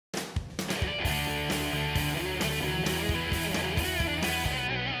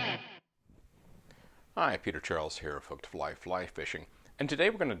Hi, Peter Charles here of Hooked Fly Fly Fishing, and today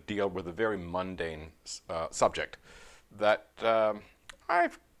we're going to deal with a very mundane subject that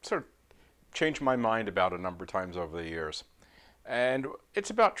I've sort of changed my mind about a number of times over the years. And it's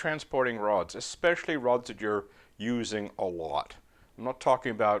about transporting rods, especially rods that you're using a lot. I'm not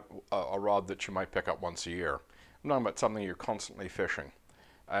talking about a rod that you might pick up once a year. I'm talking about something you're constantly fishing.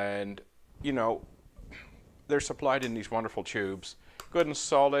 And, you know, they're supplied in these wonderful tubes. Good and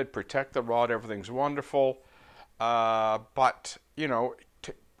solid, protect the rod, everything's wonderful. But, you know,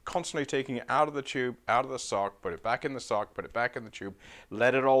 constantly taking it out of the tube, out of the sock, put it back in the sock, put it back in the tube,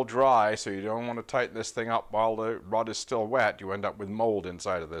 let it all dry, so you don't want to tighten this thing up while the rod is still wet. You end up with mold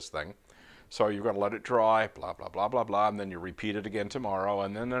inside of this thing. So you've got to let it dry, blah, blah, blah, blah, blah, and then you repeat it again tomorrow,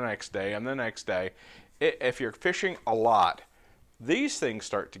 and then the next day, and the next day. If you're fishing a lot, these things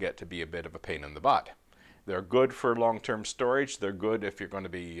start to get to be a bit of a pain in the butt. They're good for long-term storage. They're good if you're going to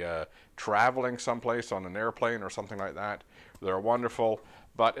be traveling someplace on an airplane or something like that. They're wonderful,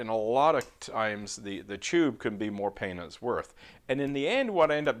 but in a lot of times the tube can be more pain than it's worth. And in the end,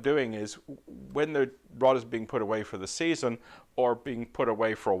 what I end up doing is when the rod is being put away for the season or being put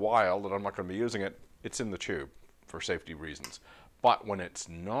away for a while that I'm not going to be using it, it's in the tube for safety reasons. But when it's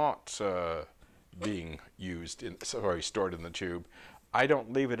not being used, stored in the tube, I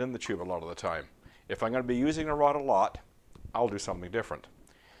don't leave it in the tube a lot of the time. If I'm going to be using a rod a lot, I'll do something different.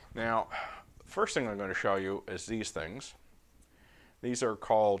 Now, first thing I'm going to show you is these things. These are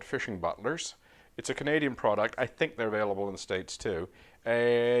called fishing butlers. It's a Canadian product. I think they're available in the States too.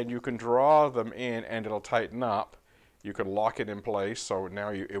 And you can draw them in and it'll tighten up. You can lock it in place so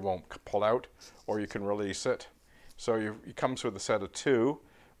now it won't pull out, or you can release it. So it comes with a set of two,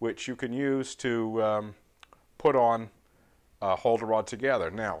 which you can use to put on, hold the rod together.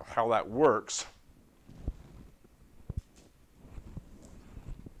 Now, how that works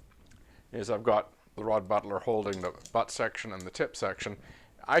is I've got the rod butler holding the butt section and the tip section.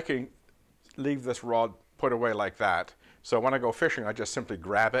 I can leave this rod put away like that, so when I go fishing I just simply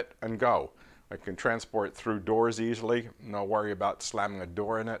grab it and go. I can transport it through doors easily, no worry about slamming a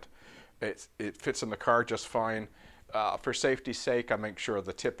door in it. It fits in the car just fine. For safety's sake, I make sure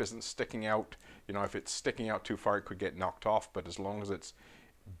the tip isn't sticking out. You know, if it's sticking out too far it could get knocked off, but as long as it's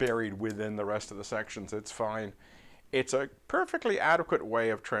buried within the rest of the sections, it's fine. It's a perfectly adequate way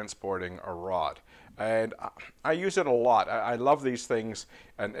of transporting a rod, and I use it a lot. I love these things,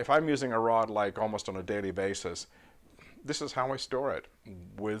 and if I'm using a rod like almost on a daily basis, this is how I store it,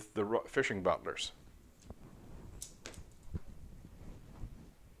 with the fishing butlers.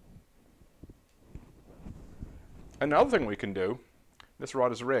 Another thing we can do, this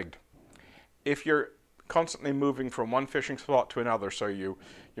rod is rigged. If you're constantly moving from one fishing spot to another, so you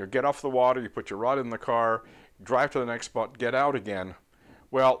get off the water, you put your rod in the car, drive to the next spot, get out again.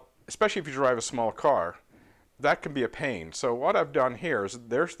 Well, especially if you drive a small car, that can be a pain. So what I've done here is,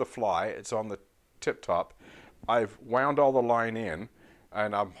 there's the fly, it's on the tip top. I've wound all the line in,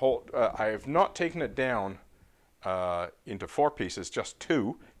 and I have not taken it down into four pieces, just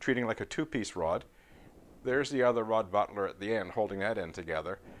two, treating it like a two-piece rod. There's the other rod butler at the end, holding that end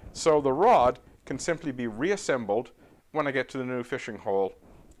together. So the rod can simply be reassembled when I get to the new fishing hole,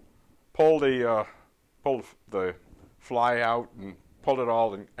 pull the fly out and pull it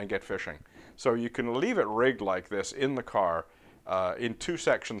all and get fishing. So you can leave it rigged like this in the car in two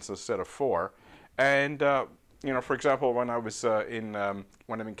sections instead of four. And you know, for example, when I was when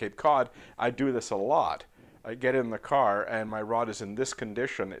I'm in Cape Cod, I do this a lot. I get in the car and my rod is in this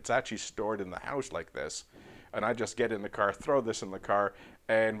condition. It's actually stored in the house like this. And I just get in the car, throw this in the car,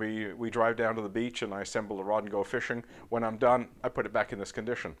 and we drive down to the beach and I assemble the rod and go fishing. When I'm done, I put it back in this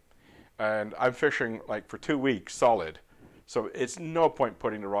condition. And I'm fishing like for 2 weeks solid. So it's no point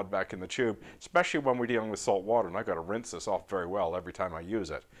putting the rod back in the tube, especially when we're dealing with salt water, and I've got to rinse this off very well every time I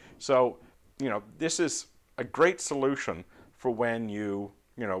use it. So, you know, this is a great solution for when you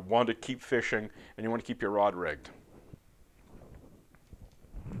want to keep fishing and you want to keep your rod rigged.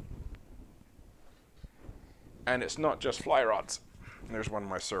 And it's not just fly rods. There's one of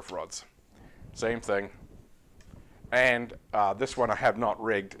my surf rods. Same thing. And this one I have not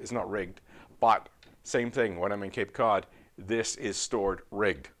rigged, is not rigged, but same thing, when I'm in Cape Cod, this is stored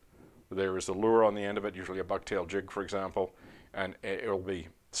rigged. There is a lure on the end of it, usually a bucktail jig, for example, and it'll be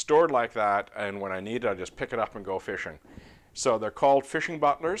stored like that, and when I need it, I just pick it up and go fishing. So they're called fishing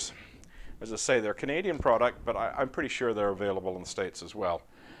butlers. As I say, they're a Canadian product, but I'm pretty sure they're available in the States as well.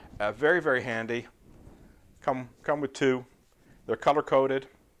 Very, very handy. Come with two. They're color-coded,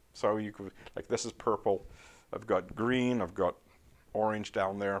 so you could, like this is purple. I've got green, I've got orange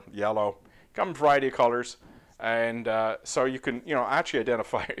down there, yellow. Come in a variety of colors. And so you can, actually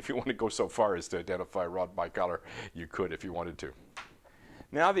identify, if you want to go so far as to identify rod by color, you could if you wanted to.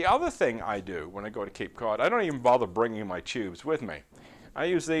 Now, the other thing I do when I go to Cape Cod, I don't even bother bringing my tubes with me. I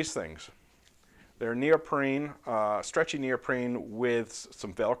use these things. They're neoprene, stretchy neoprene with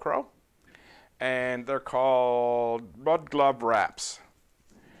some Velcro, and they're called rod glove wraps.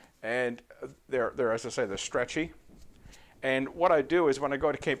 And they're, as I say, they're stretchy. And what I do is when I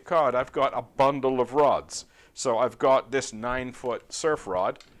go to Cape Cod, I've got a bundle of rods. So I've got this 9-foot surf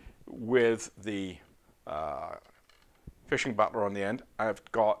rod with the fishing butler on the end. I've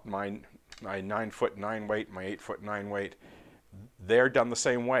got my 9-foot 9-weight, my 8-foot 9-weight. They're done the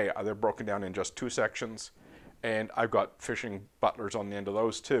same way. They're broken down in just 2 sections. And I've got fishing butlers on the end of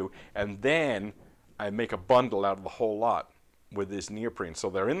those too. And then I make a bundle out of the whole lot with this neoprene. So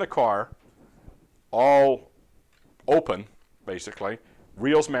they're in the car, all open, basically,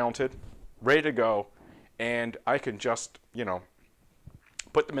 reels mounted, ready to go, and I can just,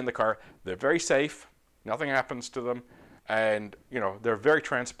 put them in the car. They're very safe, nothing happens to them, and, they're very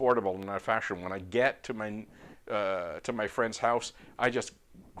transportable in that fashion. When I get to my friend's house, I just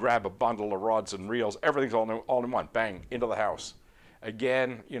grab a bundle of rods and reels, everything's all in one, bang, into the house.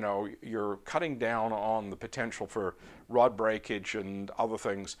 Again, you're cutting down on the potential for rod breakage and other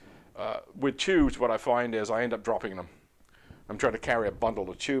things. With tubes, what I find is I end up dropping them. I'm trying to carry a bundle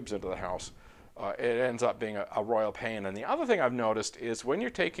of tubes into the house. It ends up being a royal pain. And the other thing I've noticed is when you're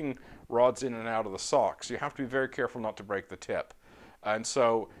taking rods in and out of the socks, you have to be very careful not to break the tip. And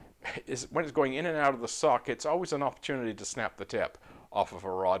so when it's going in and out of the sock, it's always an opportunity to snap the tip off of a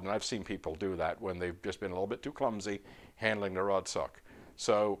rod. And I've seen people do that when they've just been a little bit too clumsy handling the rod sock.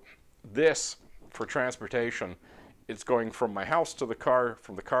 So this, for transportation, it's going from my house to the car,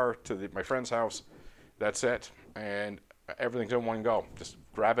 from the car to my friend's house. That's it. And everything's in one go. Just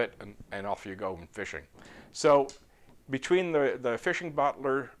grab it and off you go fishing. So between the fishing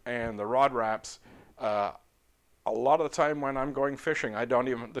butler and the rod wraps, a lot of the time when I'm going fishing,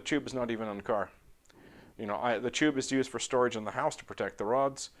 the tube is not even in the car. The tube is used for storage in the house to protect the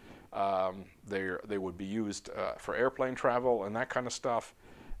rods. They would be used for airplane travel and that kind of stuff.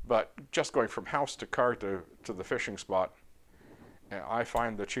 But just going from house to car to the fishing spot, I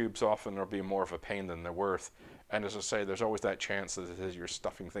find the tubes often will be more of a pain than they're worth. And as I say, there's always that chance that as you're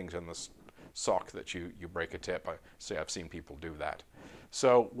stuffing things in the sock that you break a tip. I've seen people do that.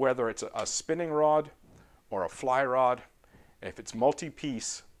 So whether it's a spinning rod or a fly rod, if it's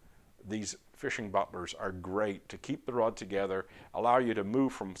multi-piece, these fishing butlers are great to keep the rod together, allow you to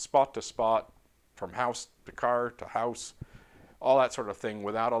move from spot to spot, from house to car to house, all that sort of thing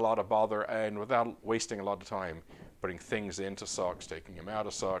without a lot of bother and without wasting a lot of time putting things into socks, taking them out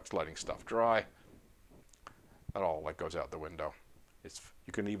of socks, letting stuff dry. That goes out the window.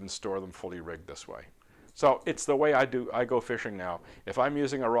 You can even store them fully rigged this way. So it's the way I go fishing now. If I'm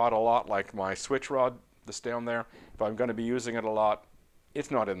using a rod a lot, like my switch rod that's down there, if I'm going to be using it a lot, it's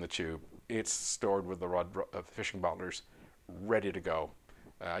not in the tube. It's stored with the fishing butlers, ready to go.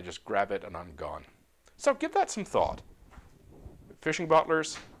 I just grab it and I'm gone. So give that some thought. Fishing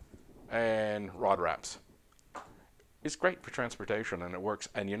butlers and rod wraps. It's great for transportation and it works.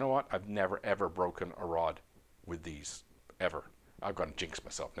 And you know what? I've never ever broken a rod with these, ever. I've got to jinx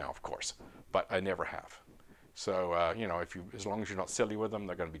myself now, of course, but I never have. So, as long as you're not silly with them,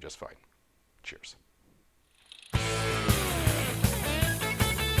 they're going to be just fine. Cheers.